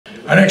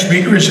Our next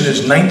speaker is in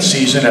his 9th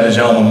season at his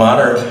alma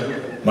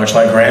mater, much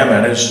like Graham,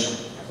 at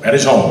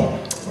his home,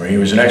 where he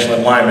was an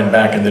excellent lineman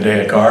back in the day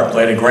at Karr,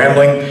 played at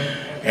Grambling,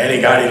 and he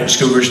guided his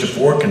Cougars to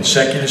 4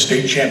 consecutive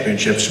state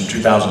championships from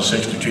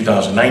 2006 to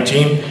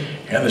 2019,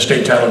 and the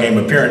state title game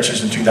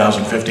appearances in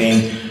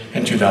 2015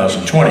 and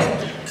 2020.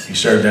 He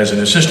served as an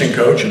assistant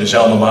coach at his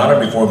alma mater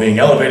before being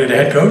elevated to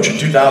head coach in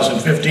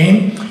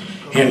 2015.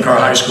 He and Karr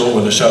High School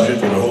were the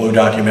subject of the Hulu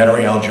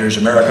documentary Algiers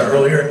America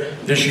earlier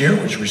this year,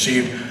 which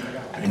received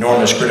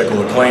enormous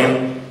critical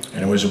acclaim,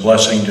 and it was a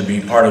blessing to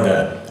be part of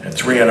that. At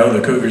 3-0,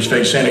 the Cougars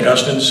face St.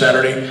 Augustine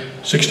Saturday,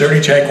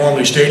 6:30, Chad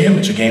Gormley Stadium.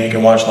 It's a game you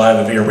can watch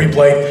live via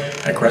replay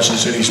at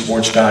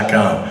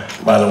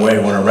CrescentCitySports.com. By the way, I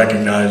want to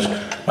recognize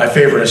my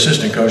favorite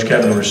assistant coach,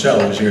 Kevin Russell,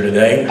 who's here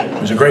today.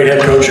 He was a great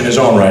head coach in his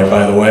own right,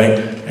 by the way,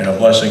 and a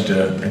blessing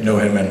to know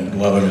him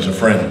and love him as a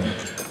friend.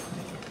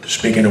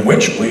 Speaking of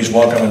which, please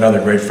welcome another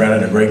great friend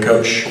and a great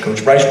coach,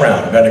 Coach Brice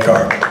Brown of Edna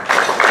Karr.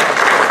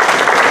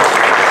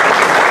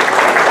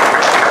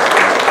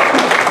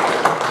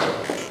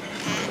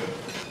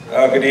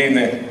 Good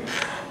evening.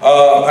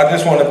 I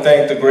just want to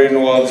thank the Great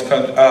New Orleans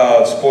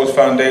Sports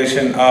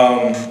Foundation,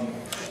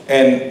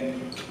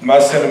 and my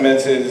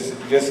sentiments is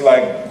just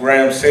like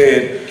Graham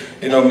said.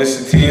 You know,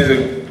 Mr. T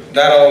is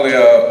not only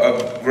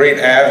a great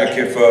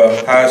advocate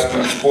for high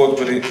school sports,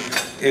 but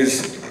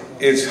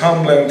it's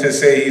humbling to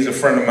say he's a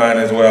friend of mine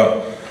as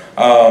well.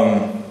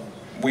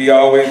 We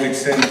always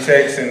extend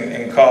texts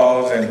and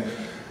calls, and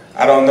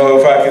I don't know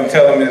if I can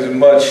tell him as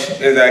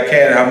much as I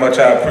can how much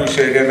I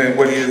appreciate him and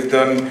what he has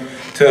done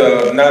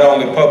to not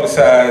only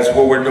publicize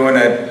what we're doing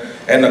at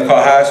the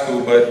Karr High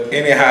School, but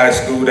any high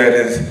school that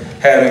is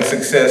having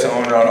success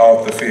on and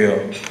off the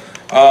field.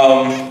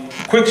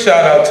 Quick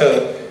shout out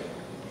to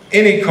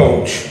any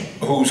coach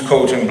who's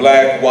coaching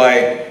black,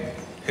 white,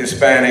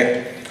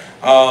 Hispanic.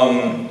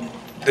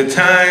 The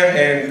time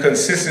and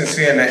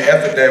consistency and the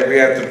effort that we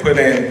have to put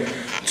in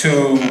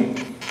to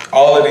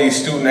all of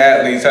these student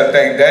athletes, I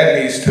think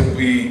that needs to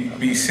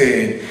be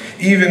said.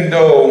 Even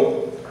though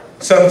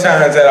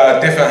sometimes at our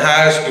different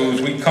high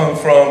schools, we come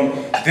from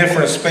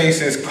different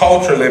spaces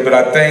culturally, but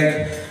I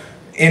think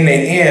in the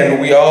end,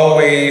 we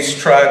always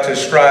try to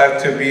strive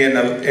to be in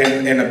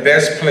the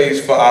best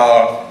place for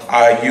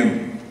our youth,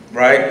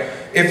 right?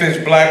 If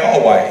it's black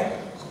or white,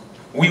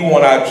 we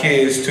want our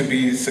kids to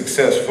be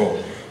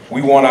successful.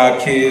 We want our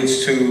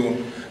kids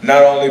to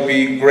not only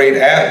be great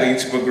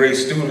athletes, but great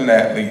student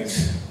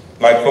athletes,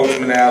 like Coach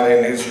Manali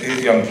and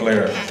his young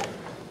player.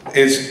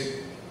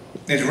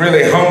 It's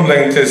really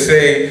humbling to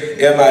say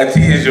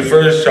MIT is your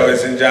first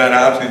choice and Johns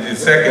Hopkins your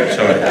second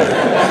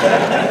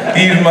choice.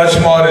 He's much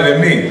smarter than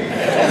me.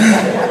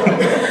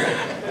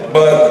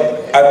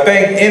 But I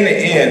think in the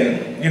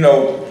end, you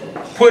know,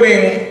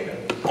 putting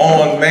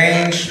on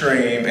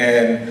mainstream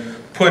and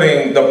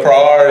putting the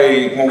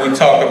priority when we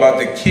talk about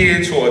the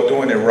kids who are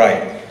doing it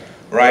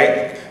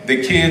right?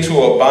 The kids who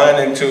are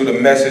binding to the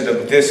message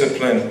of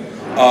discipline,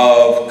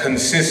 of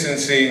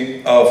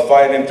consistency, of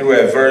fighting through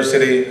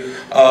adversity,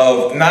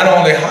 of not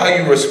only how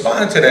you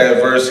respond to the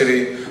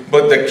adversity,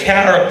 but the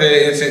character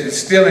it's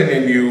instilling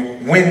in you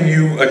when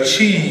you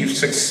achieve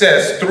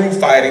success through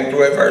fighting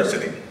through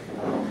adversity.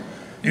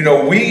 You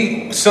know,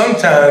 we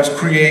sometimes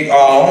create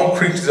our own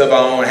creatures of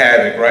our own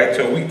havoc, right?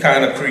 So we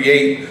kind of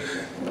create,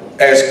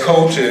 as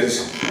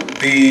coaches,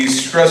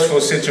 these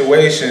stressful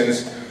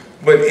situations,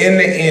 but in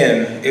the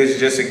end, it's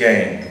just a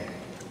game.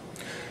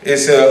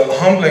 It's a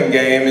humbling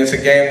game. It's a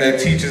game that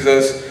teaches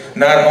us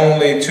not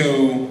only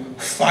to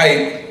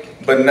fight,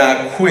 but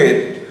not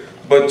quit,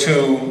 but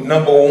to,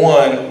 number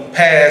one,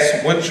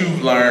 pass what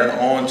you've learned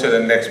on to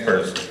the next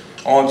person,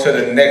 on to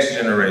the next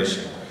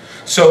generation.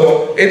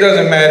 So it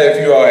doesn't matter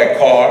if you are at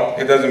Karr,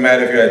 it doesn't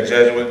matter if you're at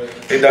Jesuit,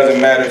 it doesn't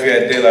matter if you're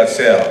at De La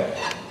Salle.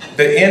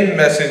 The end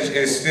message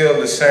is still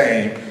the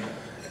same.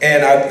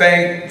 And I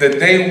think the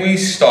day we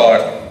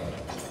start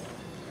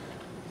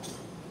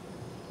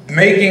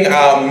making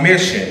our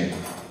mission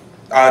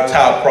our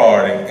top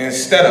priority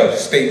instead of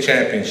state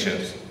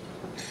championships,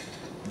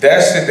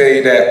 that's the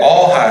day that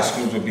all high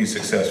schools will be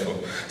successful.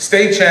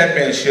 State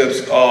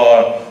championships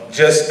are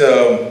just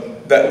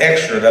the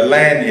extra, the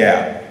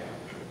lanyard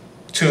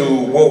to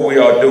what we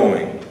are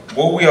doing.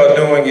 What we are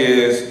doing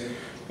is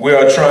we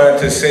are trying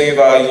to save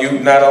our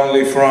youth not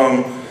only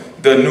from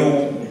the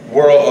new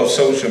world of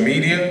social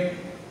media,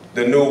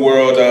 the new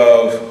world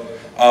of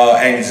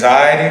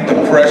anxiety,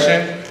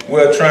 depression.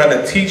 We're trying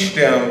to teach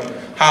them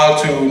how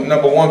to,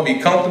 number one, be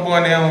comfortable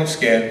in their own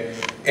skin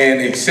and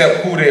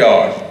accept who they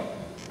are.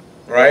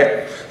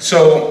 Right?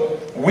 So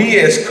we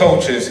as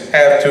coaches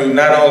have to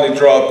not only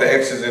draw up the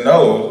X's and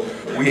O's,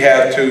 we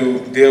have to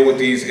deal with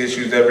these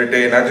issues every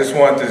day. And I just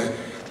want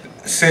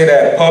to say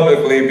that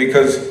publicly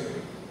because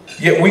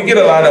we get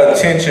a lot of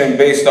attention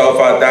based off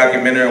our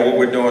documentary and what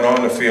we're doing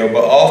on the field,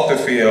 but off the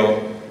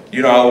field,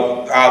 you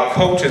know, our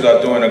coaches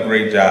are doing a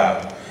great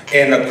job.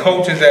 And the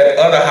coaches at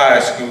other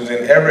high schools,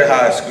 in every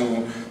high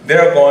school,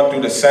 they're going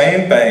through the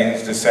same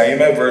things, the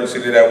same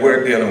adversity that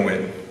we're dealing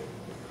with.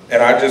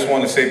 And I just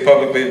want to say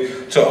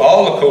publicly to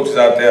all the coaches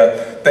out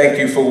there, thank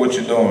you for what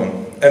you're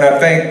doing. And I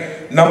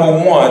think,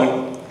 number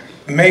one,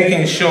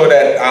 making sure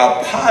that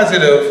our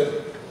positive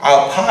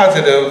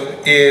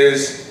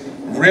is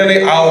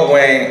really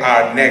outweighing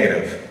our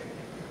negative.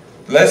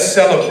 Let's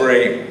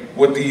celebrate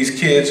what these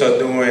kids are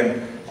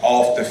doing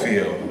off the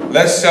field.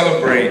 Let's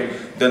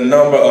celebrate the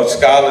number of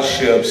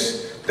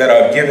scholarships that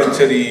are given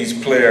to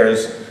these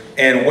players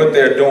and what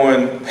they're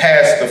doing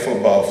past the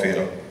football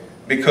field.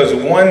 Because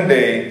one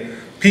day,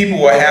 people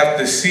will have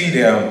to see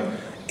them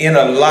in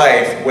a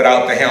life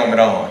without the helmet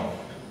on,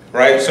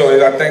 right?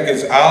 So I think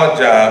it's our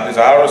job, it's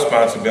our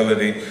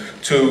responsibility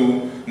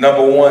to,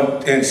 number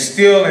one,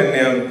 instill in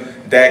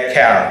them that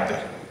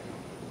character.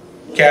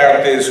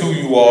 Character is who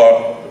you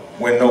are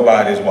when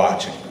nobody's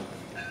watching,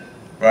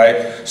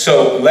 right?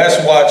 So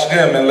let's watch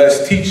them and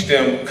let's teach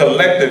them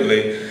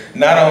collectively,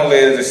 not only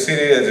as a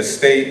city, as a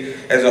state,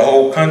 as a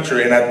whole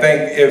country. And I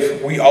think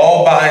if we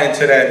all buy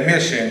into that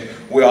mission,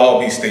 we'll all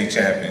be state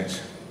champions.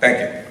 Thank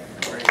you.